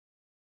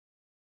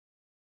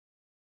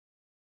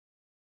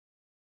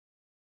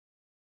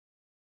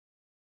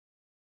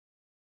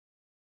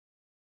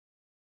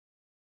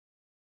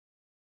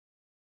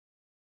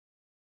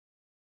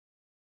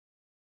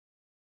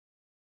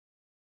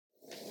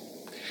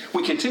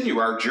We continue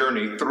our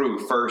journey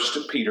through 1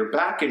 Peter,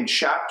 back in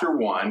chapter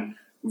 1,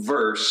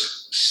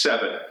 verse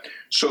 7.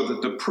 So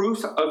that the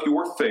proof of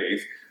your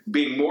faith,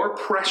 being more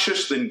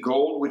precious than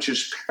gold which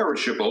is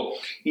perishable,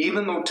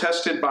 even though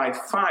tested by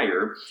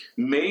fire,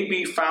 may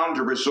be found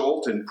to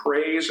result in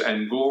praise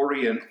and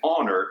glory and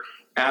honor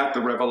at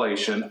the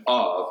revelation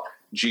of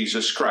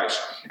Jesus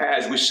Christ.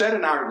 As we said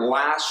in our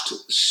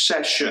last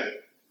session,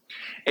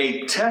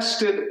 a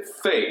tested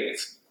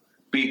faith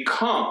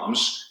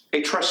becomes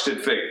a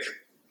trusted faith.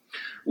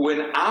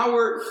 When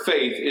our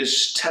faith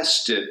is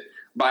tested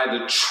by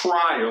the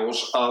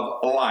trials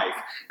of life,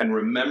 and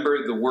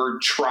remember the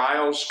word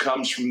trials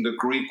comes from the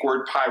Greek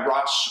word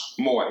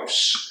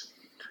pyrosmos.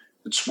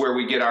 It's where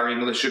we get our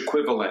English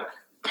equivalent,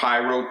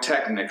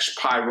 pyrotechnics,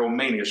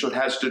 pyromania. So it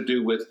has to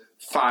do with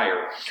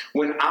fire.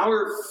 When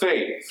our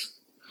faith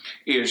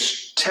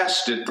is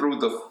tested through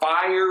the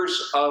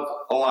fires of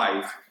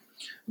life,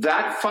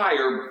 that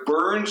fire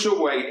burns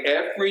away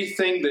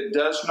everything that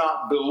does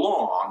not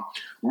belong,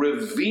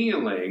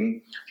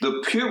 revealing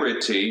the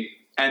purity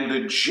and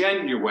the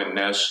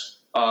genuineness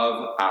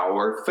of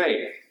our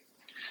faith.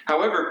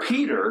 However,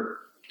 Peter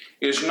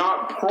is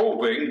not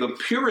probing the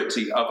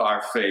purity of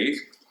our faith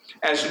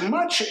as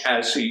much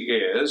as he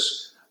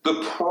is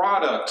the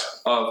product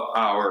of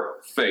our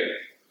faith.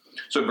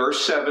 So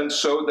verse 7,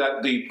 so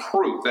that the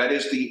proof, that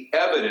is the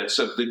evidence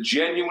of the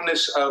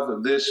genuineness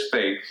of this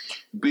faith,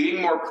 being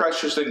more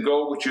precious than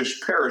gold which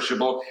is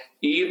perishable,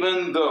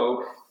 even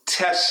though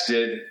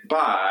tested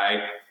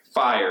by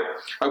fire.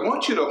 I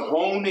want you to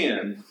hone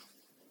in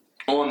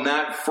on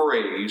that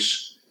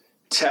phrase,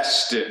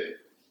 tested.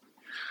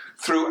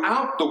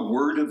 Throughout the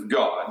Word of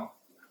God,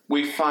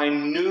 we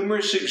find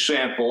numerous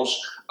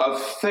examples of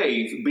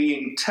faith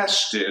being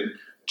tested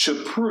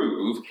to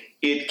prove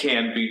it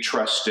can be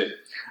trusted.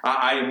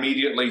 I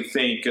immediately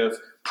think of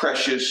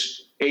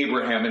precious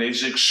Abraham and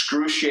his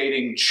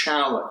excruciating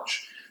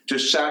challenge to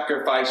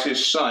sacrifice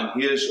his son,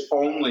 his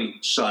only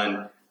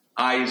son,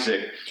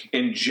 Isaac,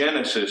 in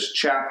Genesis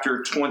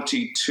chapter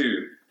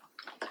 22.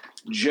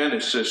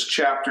 Genesis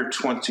chapter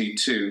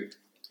 22.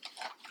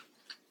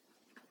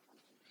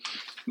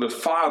 The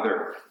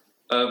father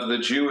of the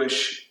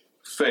Jewish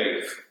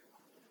faith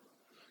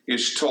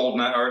is told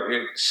now, or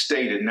it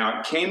stated, now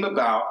it came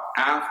about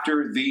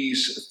after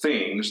these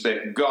things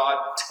that God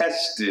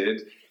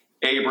tested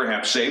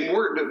Abraham. Same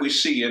word that we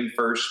see in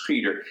 1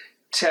 Peter,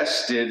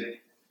 tested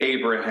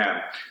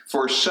Abraham.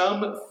 For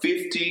some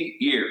 50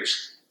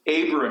 years,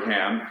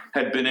 Abraham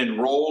had been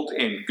enrolled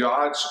in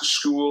God's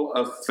school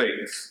of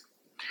faith.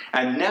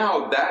 And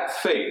now that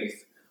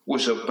faith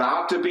was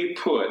about to be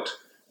put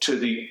to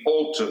the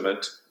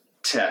ultimate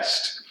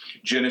test.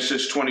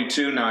 Genesis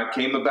 22, now it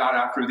came about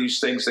after these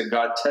things that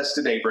God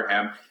tested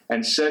Abraham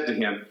and said to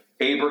him,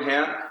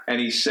 Abraham, and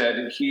he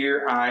said,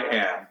 here I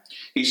am.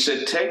 He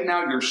said, take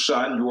now your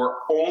son, your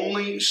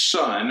only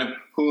son,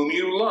 whom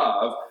you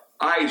love,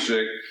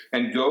 Isaac,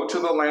 and go to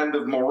the land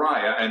of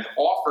Moriah and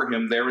offer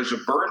him there as a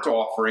burnt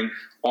offering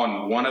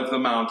on one of the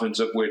mountains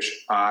of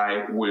which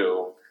I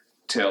will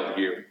tell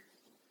you.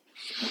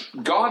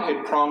 God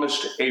had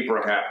promised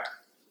Abraham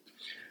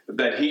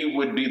that he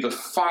would be the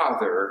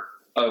father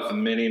of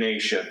many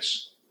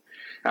nations.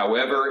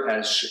 However,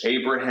 as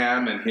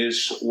Abraham and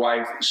his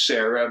wife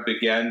Sarah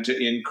began to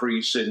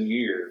increase in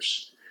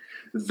years,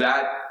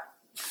 that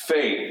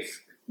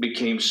faith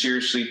became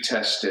seriously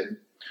tested.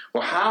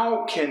 Well,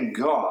 how can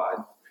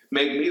God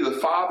make me the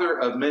father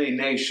of many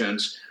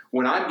nations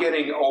when I'm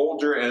getting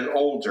older and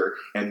older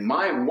and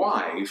my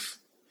wife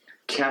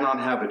cannot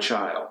have a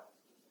child?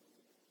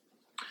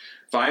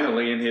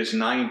 Finally, in his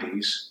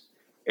 90s,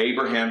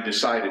 Abraham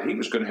decided he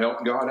was going to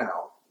help God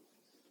out.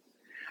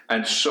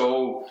 And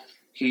so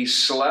he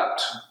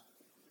slept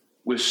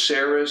with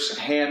Sarah's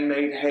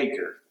handmaid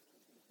Hagar.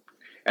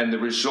 And the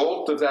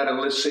result of that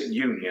illicit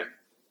union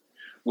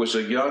was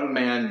a young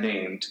man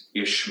named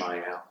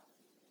Ishmael.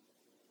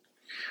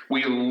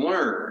 We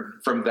learn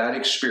from that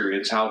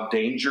experience how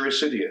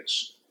dangerous it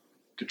is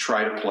to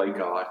try to play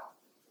God.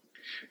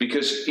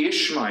 Because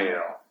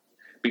Ishmael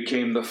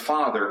became the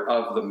father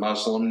of the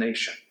Muslim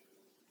nation.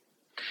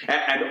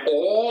 And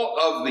all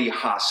of the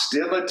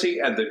hostility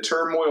and the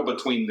turmoil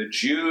between the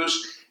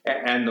Jews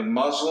and the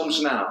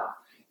Muslims now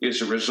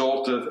is a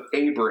result of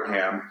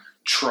Abraham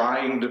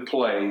trying to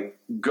play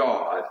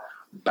God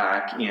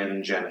back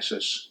in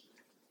Genesis.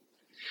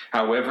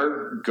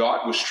 However,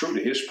 God was true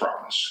to his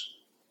promise.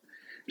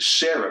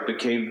 Sarah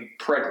became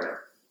pregnant.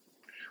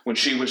 When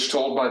she was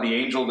told by the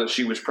angel that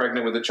she was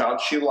pregnant with a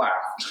child, she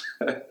laughed.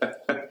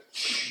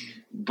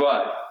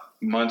 But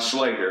months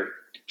later,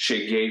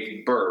 she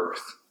gave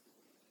birth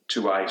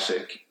to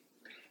Isaac.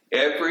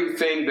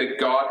 Everything that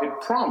God had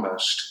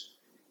promised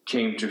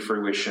came to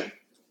fruition.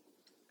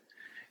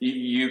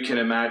 You can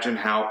imagine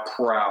how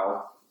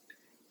proud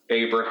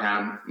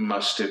Abraham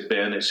must have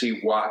been as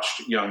he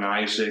watched young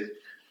Isaac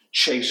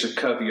chase a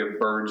covey of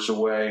birds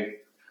away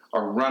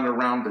or run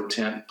around the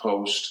tent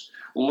post,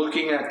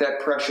 looking at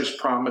that precious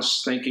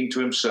promise, thinking to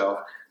himself,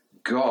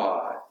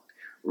 God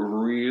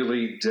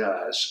really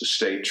does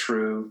stay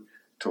true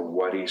to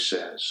what he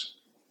says.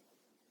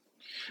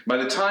 By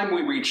the time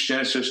we reach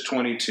Genesis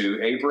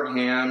 22,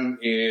 Abraham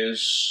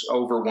is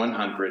over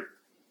 100.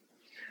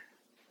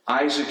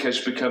 Isaac has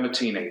become a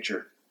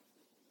teenager.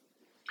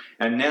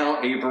 And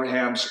now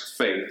Abraham's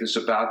faith is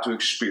about to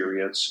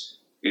experience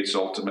its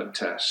ultimate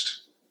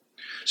test.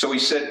 So he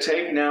said,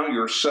 take now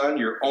your son,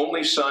 your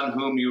only son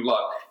whom you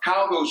love.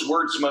 How those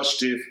words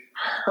must have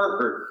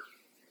hurt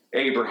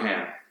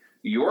Abraham.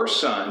 Your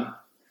son,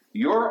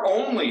 your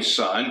only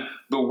son,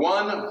 the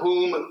one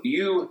whom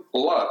you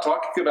love.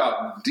 Talking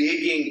about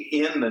digging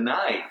in the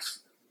knife.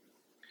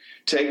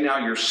 Take now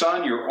your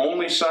son, your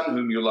only son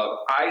whom you love,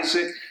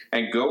 Isaac,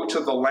 and go to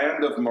the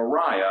land of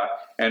Moriah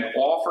and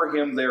offer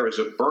him there as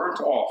a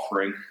burnt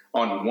offering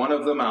on one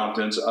of the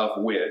mountains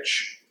of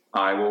which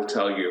I will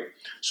tell you.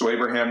 So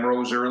Abraham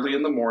rose early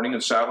in the morning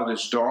and saddled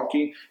his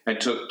donkey and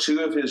took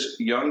 2 of his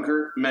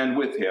younger men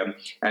with him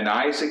and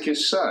Isaac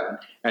his son,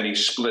 and he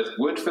split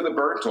wood for the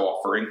burnt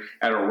offering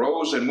and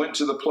arose and went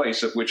to the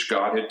place of which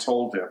God had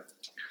told him.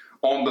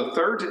 On the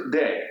 3rd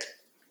day,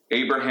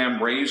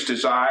 Abraham raised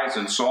his eyes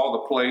and saw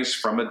the place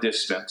from a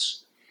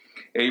distance.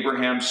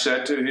 Abraham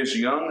said to his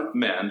young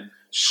men,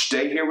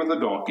 stay here with the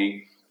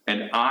donkey,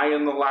 and I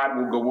and the lad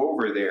will go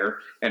over there,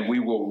 and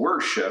we will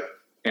worship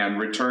and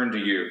return to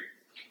you.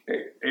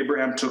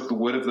 Abraham took the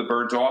wood of the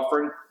burnt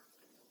offering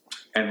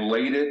and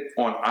laid it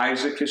on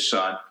Isaac his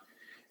son,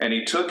 and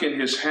he took in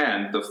his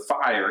hand the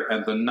fire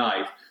and the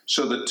knife,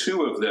 so the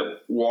 2 of them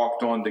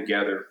walked on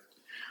together.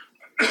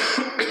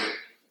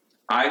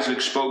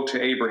 Isaac spoke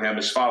to Abraham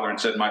his father and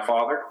said, my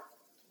father?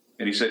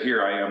 And he said,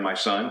 here I am, my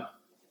son.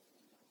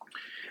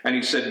 And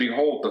he said,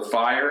 behold, the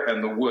fire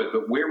and the wood,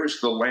 but where is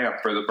the lamb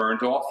for the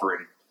burnt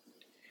offering?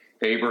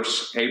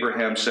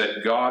 Abraham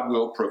said, God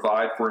will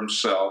provide for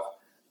himself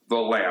the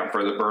lamb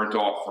for the burnt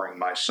offering,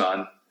 my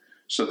son.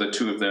 So the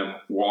 2 of them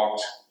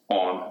walked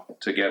on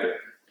together.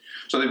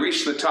 So they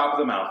reached the top of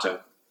the mountain.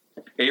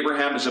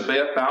 Abraham is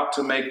about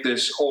to make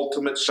this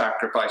ultimate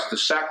sacrifice, the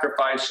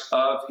sacrifice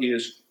of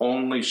his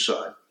only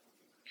son.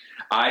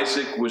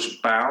 Isaac was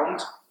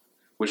bound,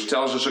 which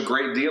tells us a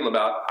great deal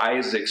about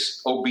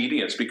Isaac's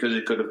obedience, because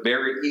it could have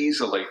very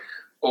easily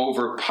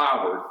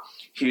overpowered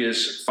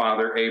his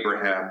father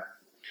Abraham.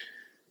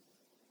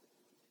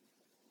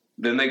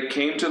 Then they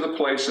came to the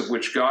place of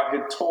which God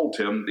had told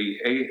him,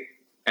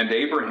 and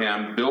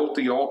Abraham built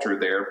the altar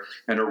there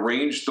and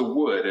arranged the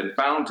wood and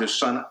found his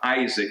son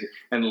Isaac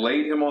and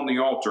laid him on the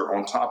altar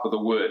on top of the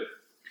wood.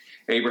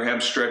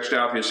 Abraham stretched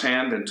out his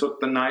hand and took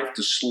the knife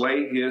to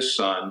slay his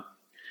son.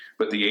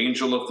 But the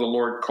angel of the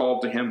Lord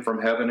called to him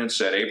from heaven and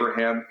said,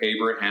 Abraham,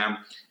 Abraham.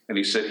 And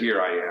he said, here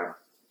I am.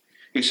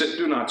 He said,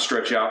 do not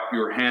stretch out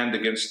your hand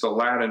against the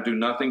lad and do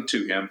nothing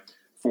to him.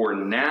 For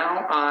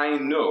now I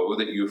know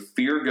that you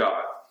fear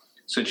God,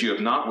 since you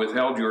have not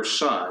withheld your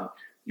son,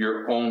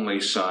 your only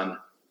son,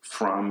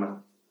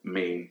 from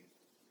me.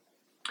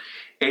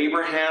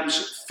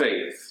 Abraham's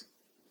faith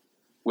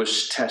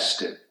was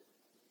tested.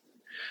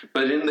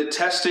 But in the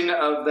testing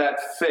of that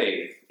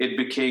faith, it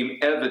became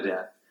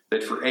evident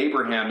that for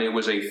Abraham it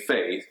was a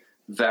faith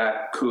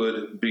that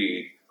could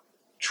be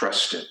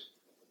trusted.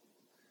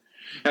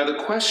 Now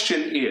the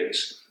question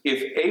is,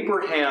 if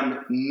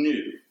Abraham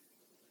knew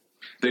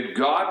that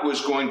God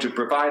was going to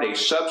provide a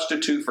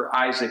substitute for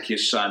Isaac,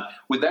 his son,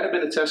 would that have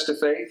been a test of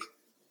faith?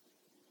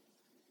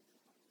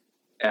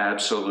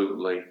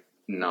 Absolutely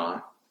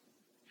not.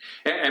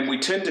 And we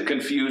tend to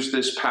confuse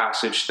this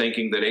passage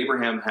thinking that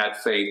Abraham had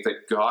faith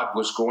that God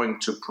was going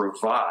to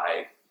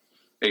provide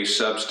a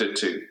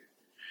substitute.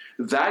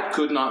 That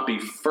could not be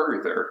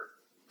further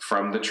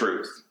from the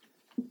truth.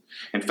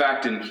 In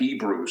fact, in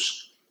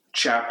Hebrews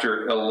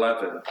chapter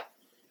 11,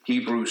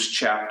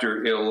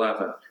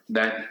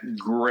 that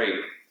great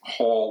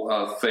hall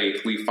of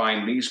faith, we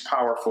find these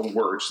powerful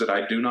words that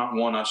I do not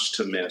want us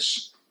to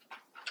miss.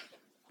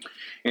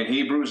 In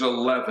Hebrews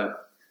 11,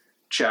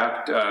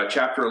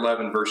 chapter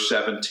 11, verse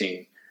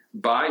 17,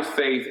 by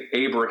faith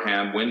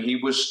Abraham, when he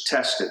was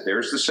tested,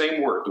 there's the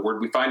same word, the word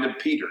we find in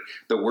Peter,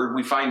 the word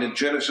we find in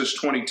Genesis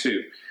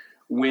 22,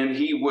 when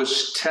he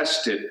was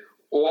tested,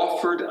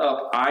 offered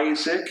up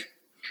Isaac,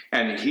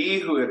 and he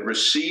who had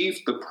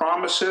received the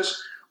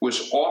promises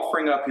was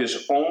offering up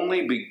his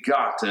only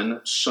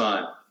begotten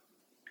son.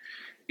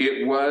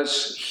 It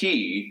was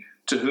he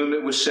to whom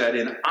it was said,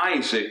 in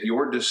Isaac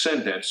your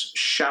descendants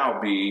shall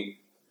be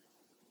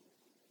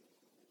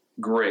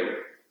great.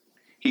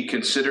 He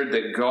considered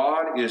that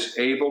God is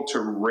able to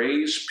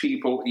raise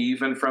people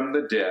even from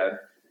the dead,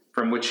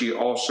 from which he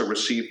also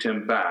received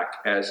him back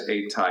as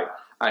a type.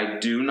 I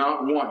do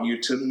not want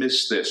you to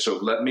miss this, so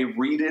let me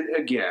read it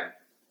again.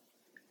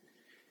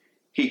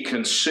 He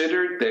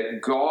considered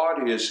that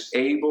God is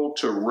able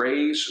to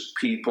raise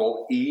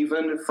people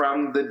even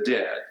from the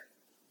dead,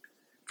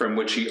 from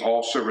which he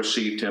also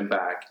received him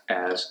back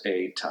as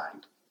a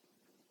type.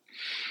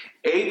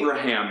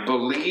 Abraham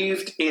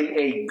believed in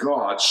a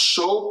God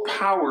so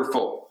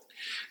powerful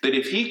that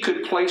if he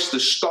could place the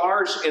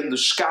stars in the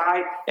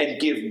sky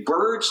and give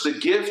birds the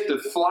gift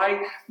of flight,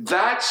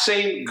 that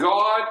same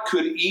God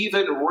could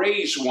even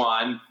raise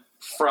one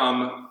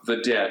from the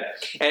dead.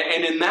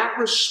 And in that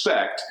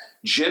respect,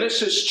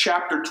 Genesis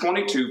chapter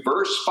 22,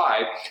 verse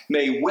 5,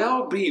 may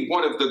well be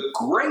one of the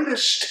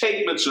greatest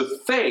statements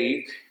of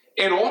faith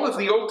in all of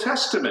the Old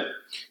Testament.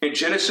 In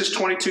Genesis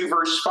 22,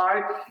 verse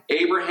 5,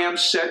 Abraham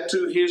said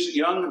to his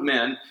young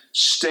men,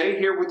 "Stay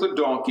here with the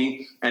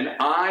donkey, and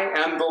I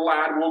and the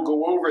lad will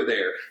go over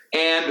there.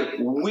 And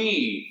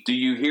we," do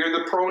you hear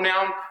the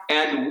pronoun?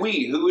 And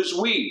we, who is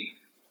we?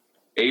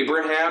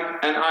 Abraham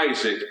and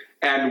Isaac.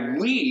 "And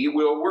we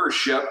will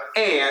worship,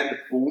 and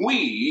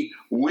we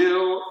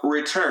will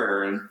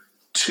return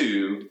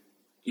to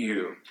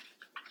you."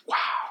 Wow.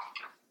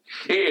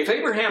 If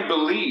Abraham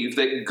believed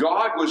that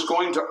God was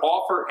going to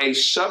offer a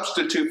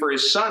substitute for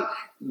his son,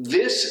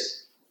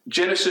 this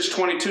Genesis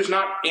 22 is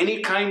not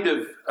any kind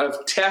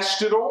of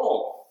test at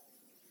all.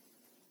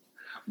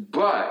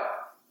 But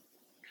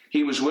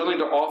he was willing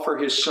to offer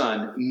his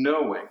son,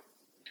 knowing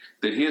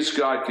that his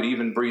God could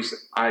even bring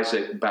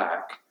Isaac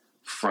back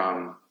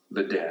from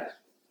the dead.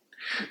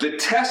 The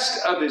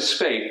test of his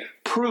faith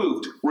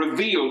proved,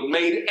 revealed,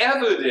 made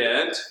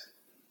evident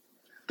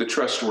the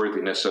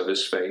trustworthiness of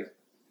his faith.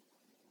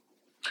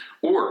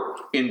 Or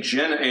in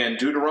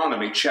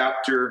Deuteronomy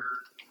chapter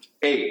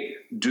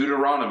 8,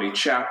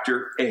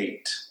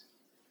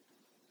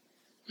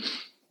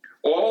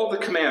 "All the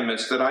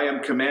commandments that I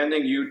am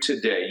commanding you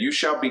today, you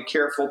shall be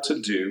careful to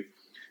do,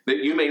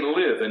 that you may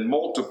live and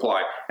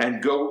multiply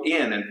and go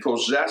in and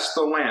possess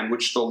the land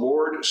which the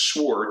Lord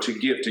swore to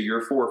give to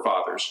your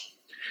forefathers.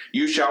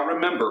 You shall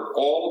remember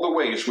all the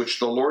ways which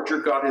the Lord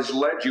your God has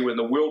led you in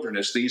the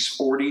wilderness these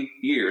 40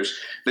 years,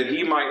 that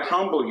he might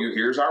humble you,"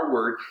 here's our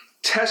word,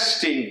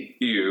 "testing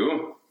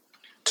you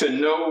to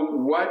know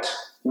what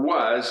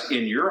was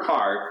in your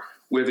heart,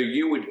 whether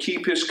you would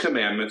keep his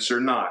commandments or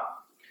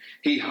not.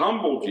 He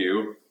humbled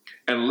you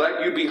and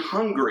let you be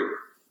hungry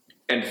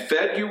and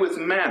fed you with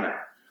manna,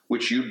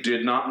 which you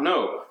did not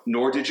know,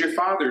 nor did your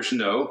fathers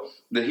know,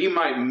 that he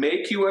might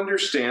make you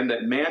understand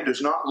that man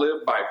does not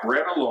live by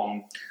bread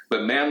alone,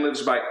 but man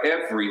lives by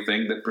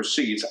everything that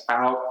proceeds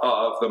out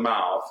of the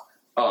mouth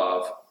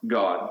of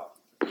God."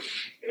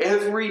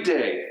 Every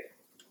day,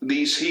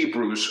 these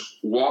Hebrews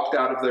walked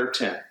out of their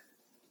tent,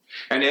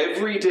 and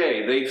every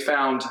day they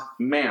found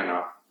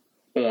manna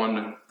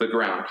on the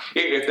ground.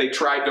 If they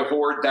tried to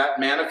hoard that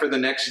manna for the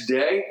next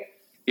day,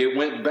 it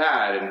went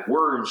bad and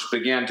worms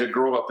began to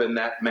grow up in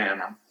that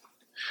manna.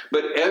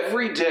 But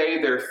every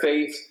day their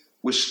faith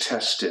was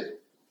tested,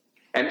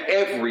 and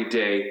every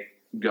day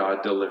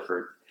God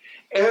delivered.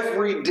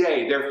 Every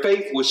day their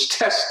faith was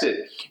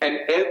tested, and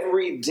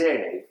every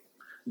day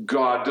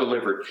God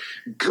delivered.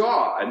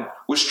 God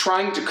was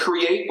trying to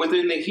create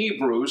within the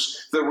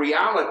Hebrews the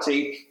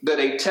reality that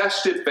a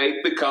tested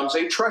faith becomes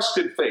a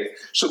trusted faith,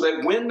 so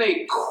that when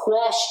they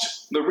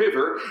crossed the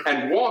river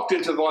and walked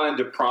into the land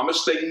of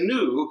promise, they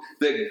knew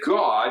that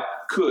God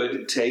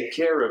could take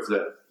care of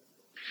them.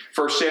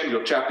 1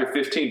 Samuel chapter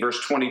 15, verse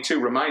 22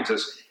 reminds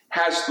us,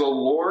 "Has the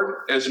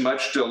Lord as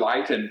much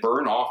delight in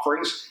burnt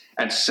offerings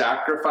and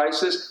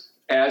sacrifices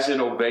as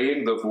in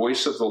obeying the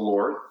voice of the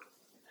Lord?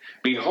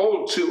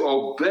 Behold, to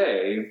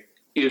obey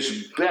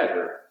is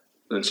better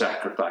than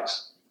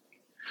sacrifice."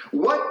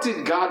 What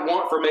did God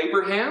want from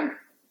Abraham?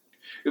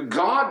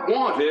 God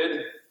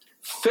wanted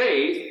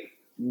faith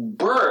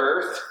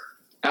birthed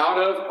out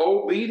of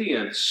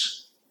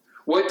obedience.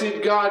 What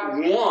did God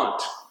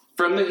want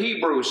from the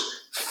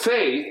Hebrews?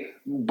 Faith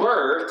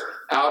birthed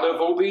out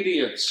of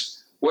obedience.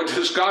 What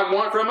does God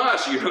want from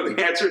us? You know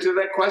the answer to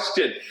that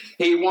question.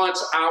 He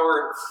wants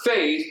our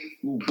faith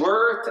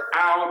birthed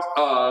out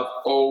of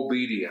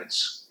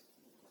obedience.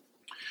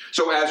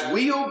 So as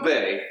we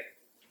obey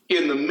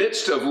in the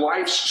midst of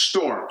life's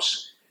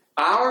storms,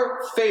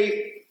 our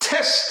faith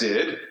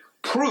tested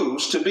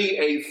proves to be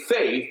a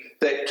faith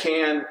that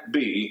can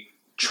be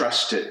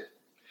trusted.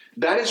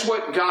 That is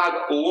what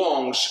God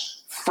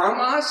longs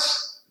from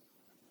us,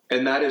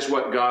 and that is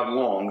what God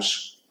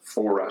longs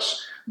for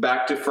us.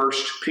 Back to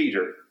 1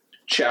 Peter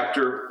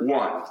chapter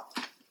 1,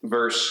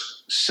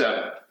 verse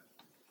 7.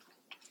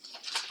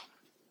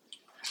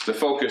 The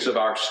focus of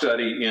our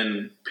study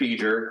in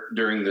Peter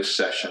during this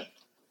session.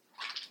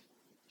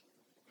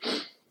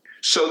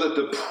 "So that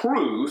the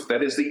proof,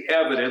 that is the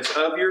evidence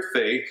of your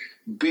faith,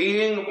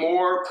 being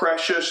more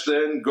precious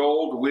than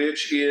gold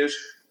which is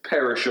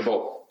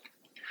perishable."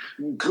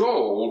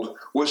 Gold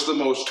was the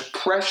most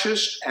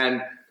precious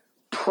and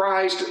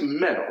prized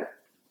metal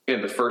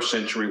in the first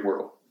century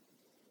world.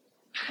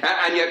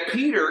 And yet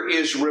Peter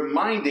is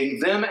reminding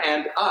them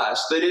and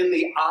us that in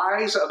the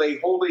eyes of a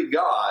holy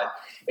God,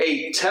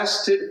 a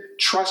tested,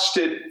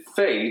 trusted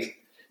faith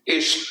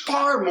is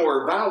far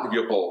more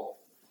valuable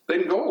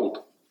than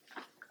gold.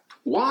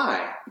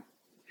 Why?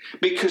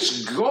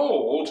 Because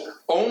gold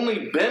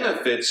only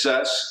benefits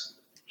us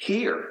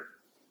here.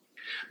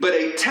 But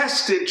a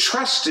tested,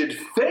 trusted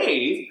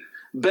faith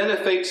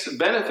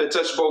benefits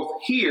us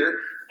both here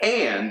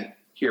and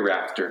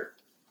hereafter.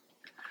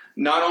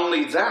 Not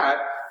only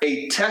that,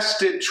 a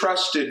tested,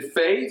 trusted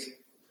faith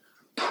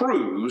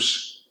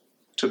proves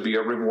to be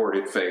a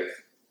rewarded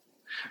faith.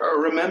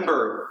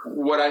 Remember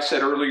what I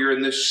said earlier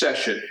in this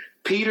session.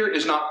 Peter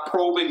is not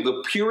probing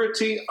the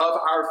purity of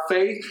our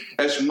faith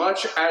as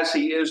much as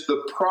he is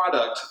the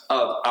product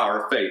of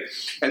our faith.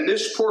 And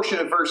this portion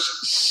of verse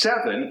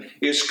 7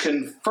 is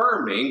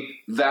confirming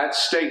that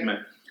statement.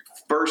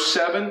 Verse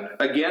 7,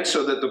 again,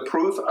 so that the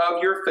proof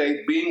of your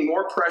faith, being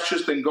more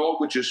precious than gold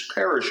which is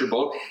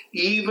perishable,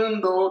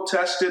 even though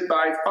tested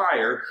by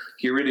fire,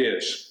 here it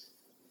is,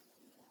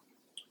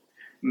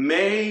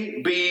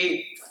 may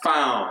be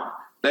found.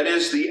 That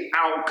is the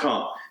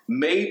outcome.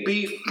 May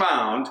be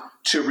found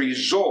to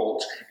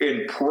result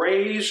in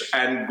praise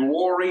and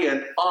glory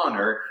and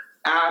honor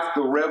at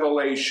the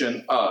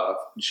revelation of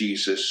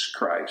Jesus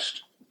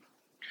Christ.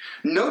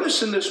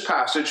 Notice in this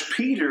passage,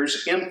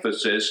 Peter's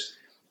emphasis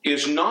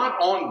is not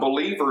on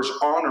believers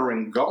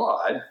honoring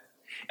God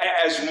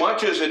as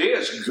much as it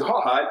is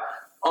God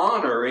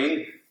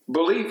honoring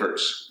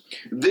believers.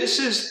 This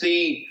is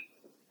the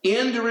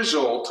end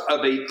result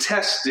of a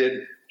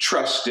tested,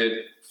 trusted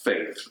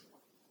faith.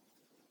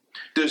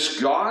 Does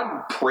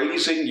God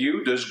praising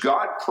you, does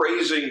God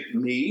praising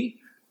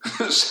me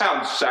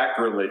sound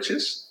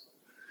sacrilegious?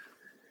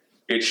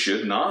 It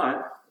should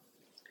not.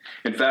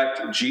 In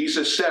fact,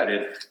 Jesus said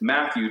in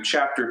Matthew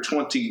chapter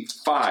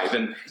 25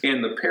 and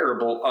in the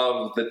parable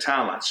of the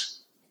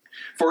talents,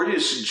 for it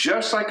is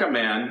just like a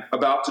man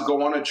about to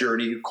go on a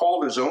journey who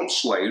called his own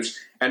slaves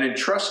and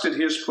entrusted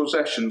his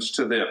possessions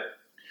to them.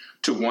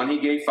 To one he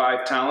gave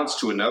 5 talents,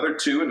 to another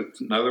 2, and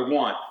another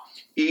 1,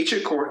 each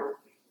according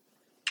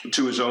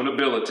to his own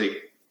ability.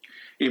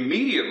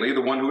 Immediately,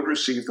 the one who had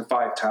received the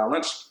 5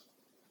 talents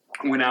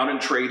went out and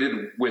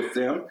traded with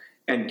them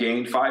and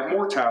gained 5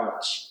 more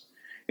talents.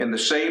 In the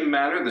same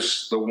manner,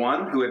 the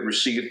one who had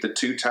received the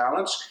 2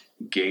 talents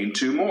gained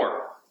 2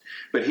 more.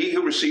 But he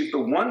who received the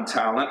 1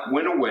 talent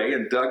went away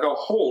and dug a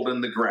hole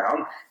in the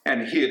ground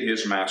and hid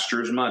his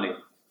master's money.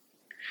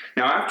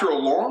 Now, after a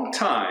long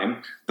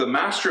time, the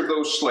master of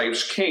those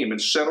slaves came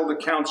and settled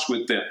accounts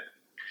with them.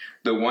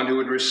 The one who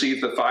had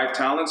received the 5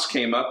 talents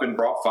came up and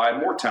brought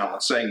 5 more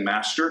talents, saying,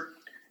 Master,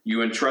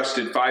 you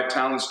entrusted 5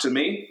 talents to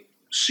me.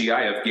 See,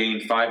 I have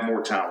gained 5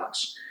 more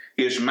talents.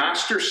 His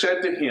master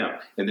said to him,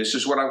 and this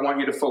is what I want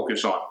you to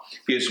focus on.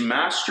 His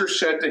master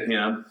said to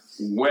him,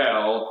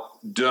 well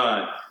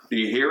done. Do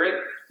you hear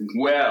it?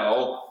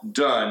 Well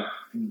done.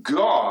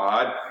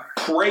 God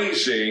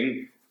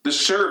praising the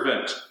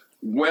servant.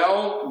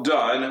 Well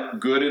done,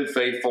 good and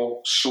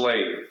faithful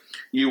slave.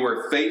 You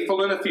were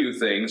faithful in a few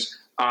things.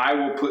 I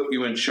will put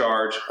you in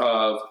charge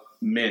of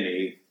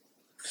many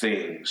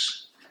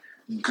things.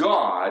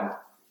 God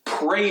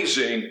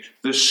praising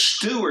the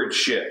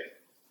stewardship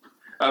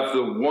of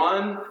the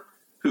one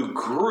who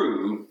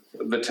grew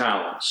the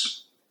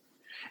talents.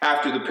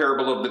 After the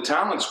parable of the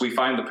talents, we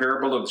find the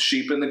parable of the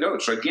sheep and the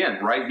goats. So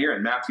again, right here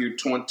in Matthew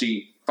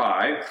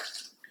 25,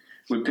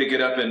 we pick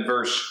it up in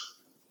verse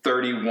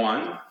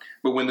 31.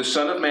 But when the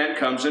Son of Man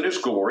comes in his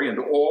glory and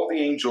all the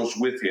angels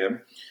with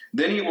him,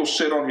 then he will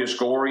sit on his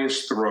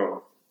glorious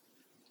throne.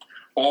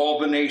 All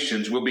the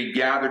nations will be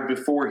gathered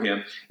before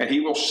him, and he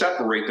will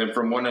separate them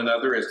from one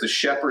another as the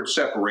shepherd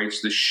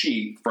separates the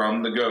sheep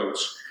from the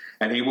goats.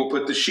 And he will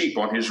put the sheep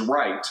on his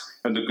right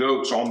and the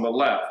goats on the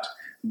left.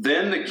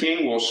 Then the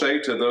king will say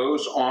to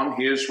those on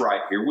his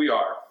right, here we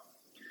are,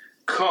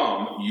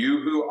 come, you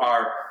who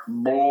are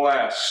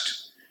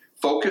blessed.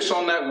 Focus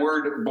on that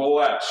word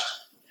blessed.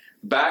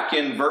 Back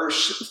in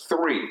verse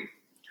 3,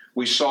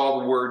 we saw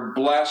the word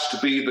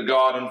blessed be the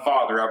God and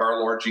Father of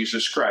our Lord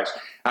Jesus Christ.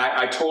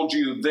 I told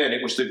you then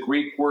it was the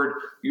Greek word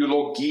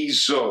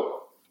eulogizo,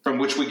 from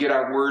which we get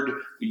our word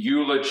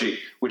eulogy,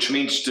 which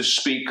means to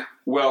speak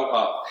well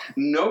of.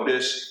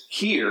 Notice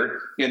here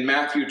in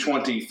Matthew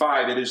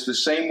 25, it is the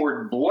same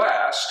word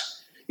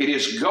blessed. It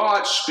is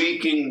God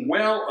speaking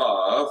well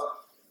of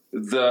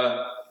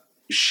the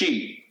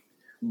sheep.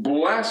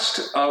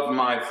 Blessed of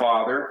my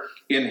Father,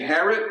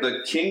 inherit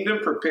the kingdom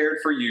prepared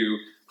for you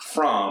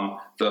from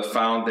the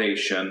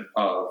foundation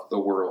of the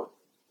world.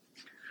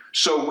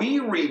 So we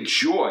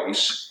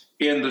rejoice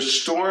in the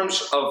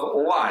storms of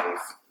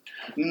life,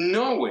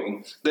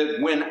 knowing that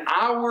when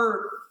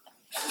our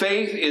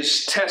faith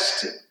is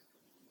tested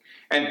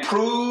and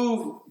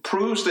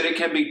proves that it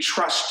can be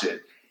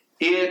trusted,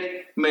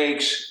 it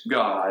makes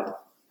God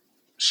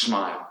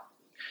smile.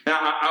 Now,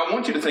 I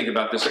want you to think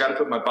about this. I got to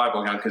put my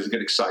Bible down because I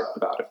get excited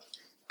about it.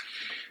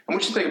 I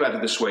want you to think about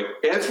it this way.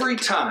 Every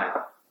time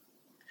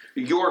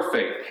your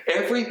faith,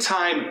 every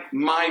time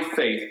my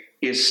faith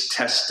is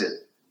tested,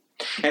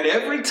 and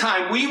every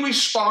time we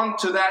respond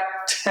to that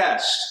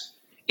test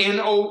in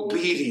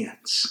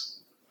obedience,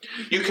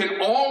 you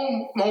can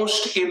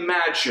almost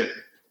imagine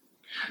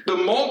the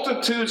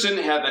multitudes in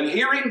heaven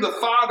hearing the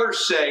Father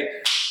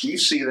say, you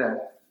see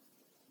that?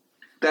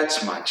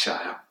 That's my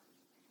child.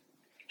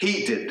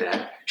 He did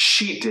that.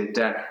 She did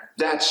that.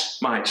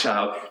 That's my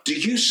child. Do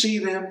you see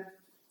them?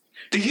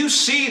 Do you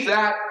see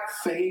that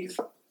faith?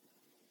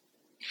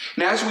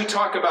 Now, as we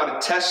talk about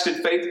a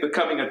tested faith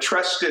becoming a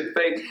trusted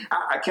faith,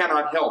 I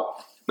cannot help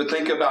but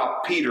think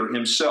about Peter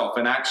himself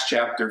in Acts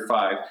chapter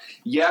 5.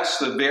 Yes,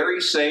 the very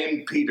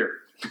same Peter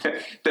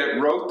that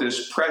wrote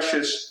this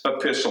precious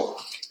epistle.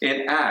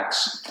 In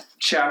Acts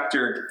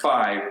chapter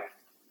 5,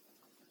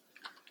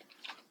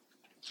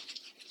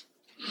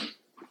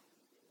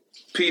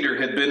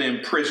 Peter had been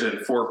in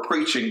prison for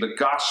preaching the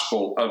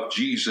gospel of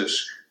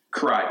Jesus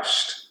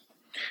Christ.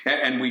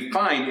 And we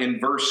find in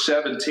verse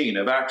 17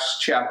 of Acts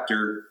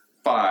chapter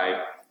 5,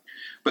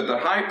 but the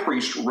high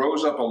priest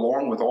rose up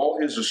along with all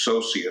his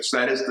associates,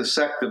 that is the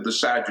sect of the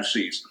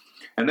Sadducees,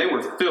 and they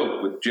were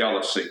filled with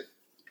jealousy.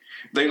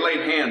 They laid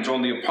hands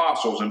on the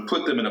apostles and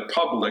put them in a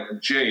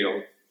public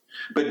jail.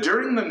 But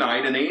during the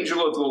night, an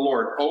angel of the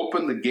Lord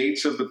opened the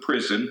gates of the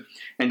prison,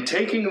 and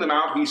taking them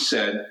out, he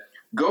said,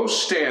 "Go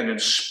stand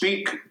and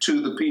speak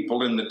to the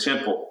people in the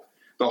temple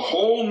the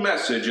whole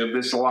message of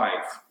this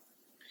life."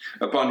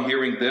 Upon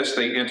hearing this,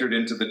 they entered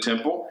into the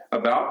temple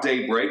about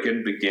daybreak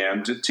and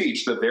began to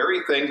teach, the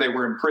very thing they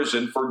were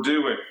imprisoned for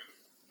doing.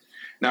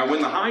 Now,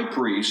 when the high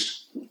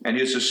priest and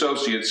his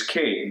associates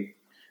came,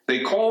 they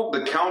called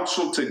the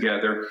council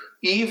together,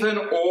 even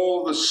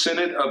all the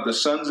senate of the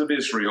sons of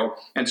Israel,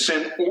 and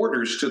sent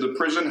orders to the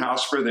prison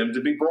house for them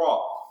to be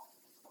brought.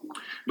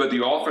 But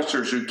the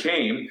officers who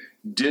came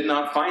did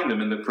not find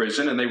them in the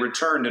prison, and they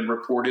returned and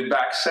reported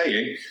back,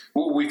 saying,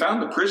 "Well, we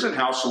found the prison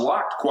house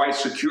locked quite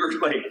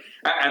securely,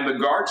 and the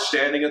guards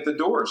standing at the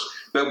doors.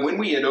 But when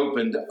we had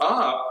opened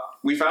up,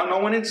 we found no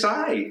one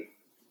inside."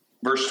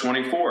 Verse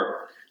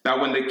 24. Now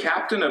when the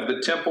captain of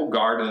the temple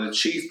guard and the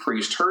chief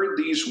priest heard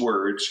these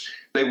words,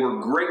 they were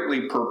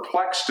greatly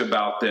perplexed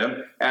about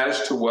them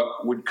as to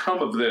what would come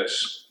of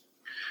this.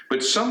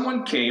 But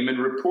someone came and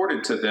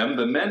reported to them,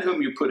 "The men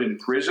whom you put in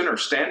prison are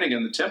standing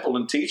in the temple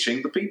and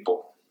teaching the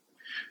people."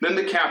 Then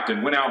the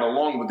captain went out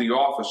along with the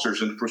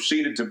officers and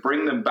proceeded to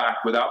bring them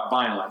back without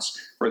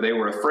violence, for they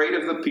were afraid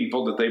of the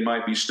people that they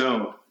might be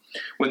stoned.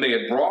 When they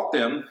had brought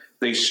them,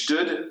 they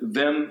stood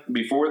them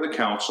before the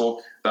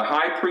council. The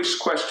high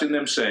priest questioned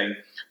them, saying,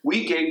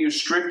 "We gave you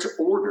strict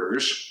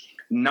orders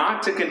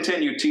not to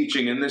continue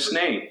teaching in this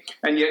name,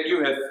 and yet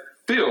you have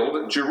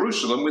filled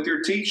Jerusalem with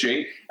your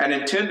teaching and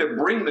intend to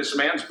bring this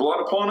man's blood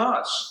upon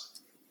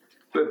us."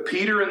 But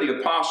Peter and the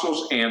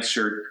apostles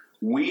answered,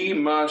 "We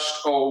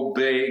must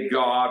obey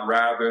God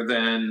rather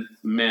than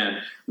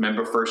men."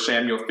 Remember 1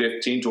 Samuel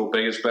 15, to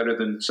obey is better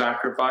than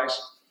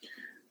sacrifice?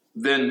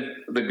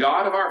 "Then the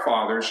God of our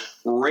fathers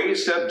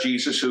raised up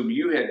Jesus, whom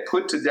you had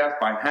put to death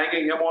by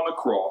hanging him on a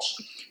cross.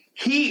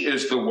 He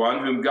is the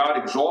one whom God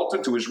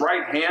exalted to his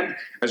right hand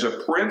as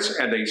a prince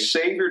and a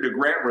savior to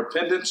grant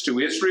repentance to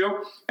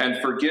Israel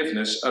and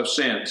forgiveness of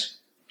sins.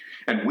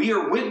 And we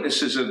are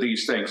witnesses of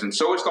these things, and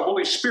so is the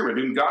Holy Spirit,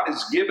 whom God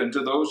has given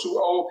to those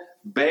who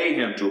obey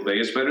him." To obey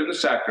is better than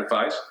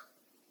sacrifice.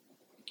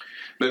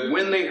 But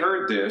when they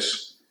heard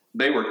this,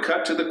 they were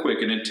cut to the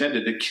quick and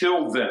intended to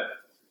kill them.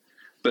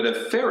 But a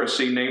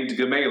Pharisee named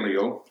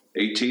Gamaliel,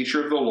 a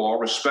teacher of the law,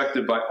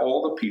 respected by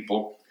all the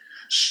people,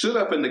 stood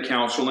up in the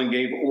council and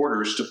gave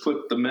orders to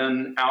put the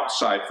men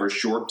outside for a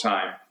short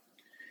time.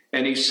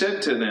 And he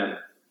said to them,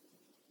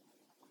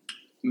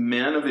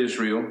 "Men of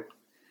Israel,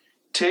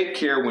 take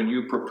care when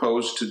you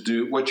propose to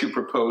do what you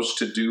propose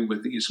to do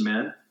with these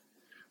men.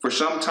 For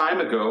some time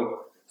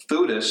ago,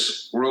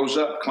 Theudas rose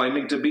up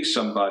claiming to be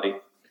somebody,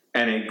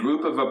 and a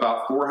group of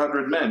about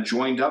 400 men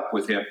joined up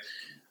with him.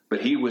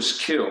 But he was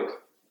killed,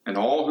 and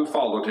all who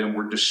followed him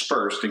were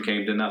dispersed and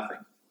came to nothing.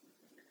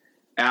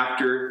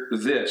 After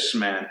this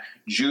man,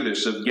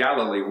 Judas of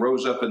Galilee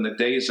rose up in the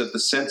days of the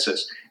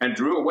census and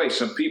drew away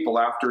some people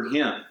after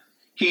him.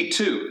 He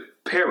too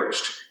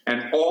perished,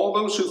 and all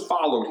those who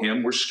followed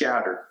him were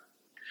scattered.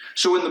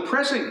 So in the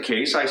present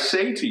case, I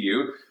say to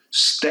you,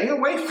 stay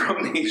away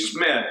from these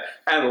men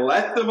and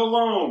let them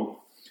alone.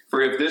 For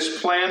if this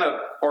plan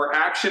or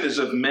action is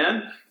of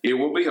men, it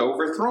will be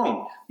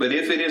overthrown. But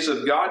if it is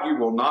of God, you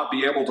will not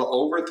be able to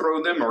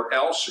overthrow them, or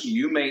else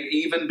you may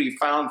even be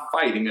found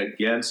fighting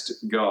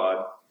against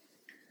God."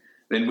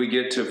 Then we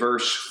get to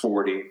verse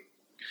 40.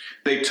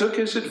 They took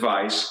his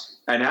advice,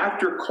 and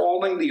after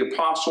calling the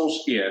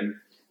apostles in,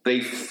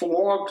 they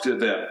flogged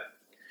them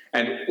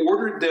and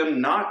ordered them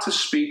not to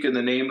speak in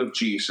the name of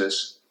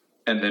Jesus,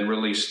 and then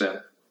released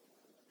them.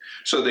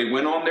 So they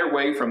went on their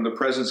way from the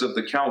presence of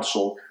the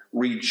council,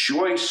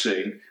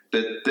 rejoicing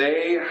that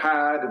they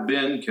had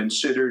been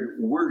considered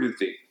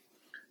worthy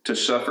to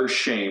suffer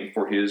shame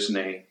for his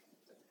name.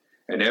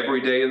 And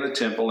every day in the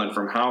temple and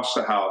from house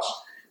to house,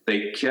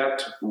 they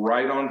kept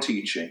right on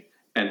teaching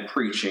and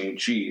preaching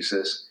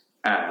Jesus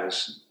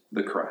as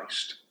the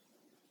Christ.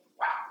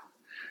 Wow.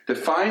 To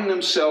find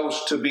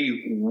themselves to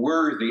be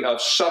worthy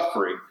of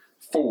suffering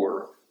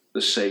for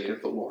the sake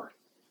of the Lord.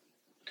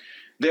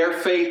 Their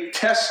faith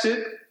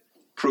tested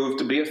proved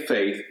to be a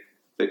faith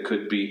that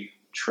could be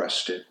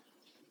trusted.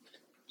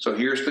 So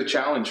here's the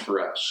challenge for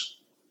us.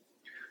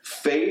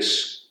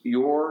 Face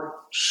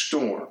your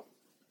storm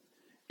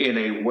in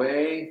a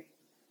way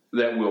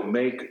that will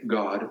make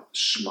God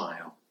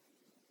smile.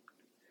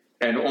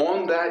 And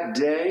on that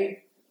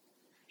day,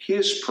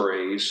 his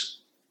praise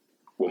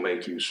will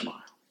make you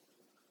smile.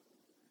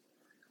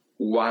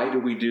 Why do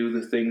we do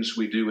the things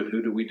we do, and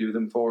who do we do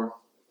them for?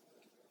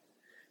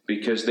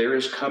 because there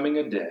is coming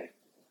a day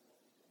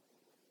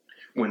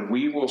when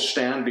we will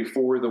stand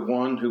before the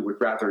one who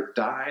would rather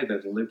die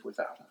than live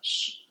without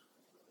us.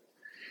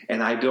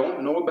 And I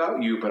don't know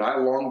about you, but I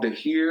long to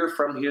hear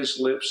from his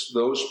lips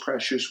those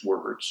precious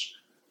words,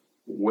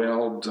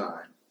 "Well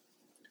done,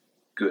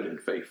 good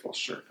and faithful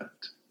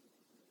servant."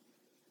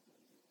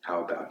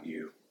 How about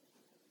you?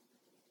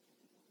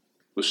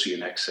 We'll see you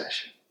next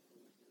session.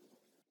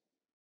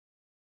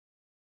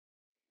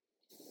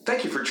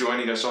 Thank you for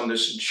joining us on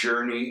this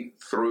journey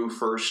through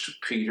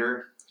 1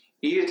 Peter.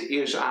 It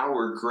is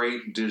our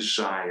great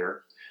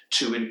desire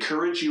to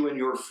encourage you in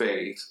your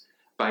faith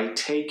by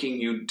taking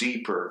you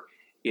deeper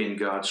in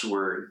God's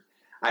Word.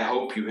 I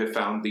hope you have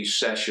found these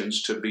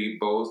sessions to be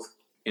both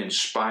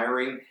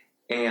inspiring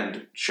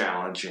and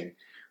challenging.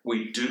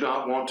 We do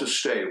not want to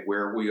stay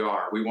where we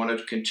are. We want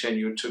to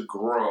continue to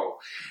grow.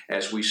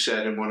 As we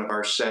said in one of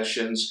our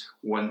sessions,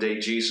 one day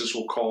Jesus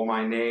will call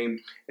my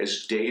name.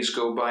 As days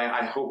go by,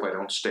 I hope I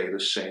don't stay the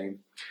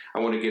same. I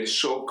want to get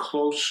so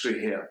close to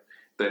him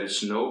that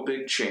it's no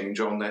big change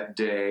on that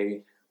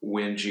day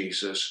when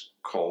Jesus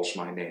calls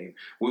my name.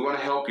 We want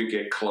to help you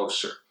get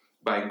closer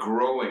by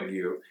growing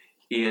you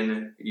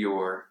in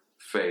your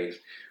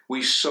faith.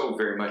 We so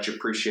very much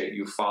appreciate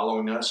you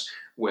following us,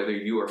 whether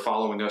you are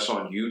following us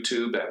on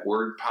YouTube at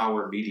Word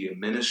Power Media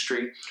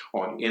Ministry,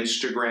 on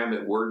Instagram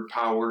at Word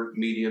Power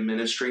Media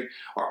Ministry,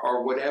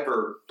 or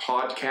whatever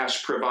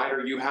podcast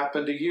provider you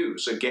happen to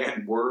use.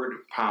 Again,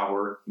 Word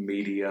Power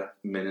Media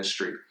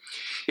Ministry.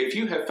 If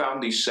you have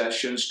found these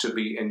sessions to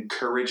be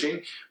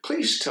encouraging,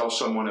 please tell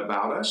someone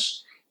about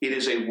us. It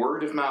is a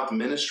word-of-mouth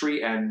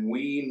ministry, and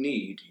we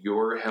need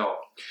your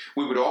help.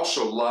 We would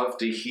also love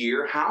to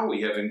hear how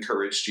we have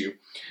encouraged you.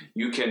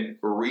 You can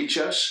reach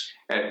us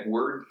at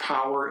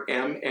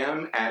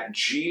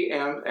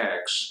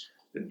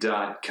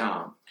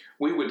wordpowermm@gmx.com.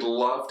 We would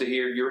love to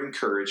hear your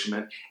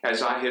encouragement.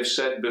 As I have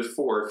said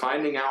before,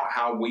 finding out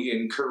how we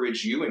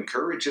encourage you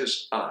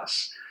encourages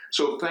us.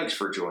 So thanks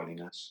for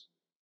joining us.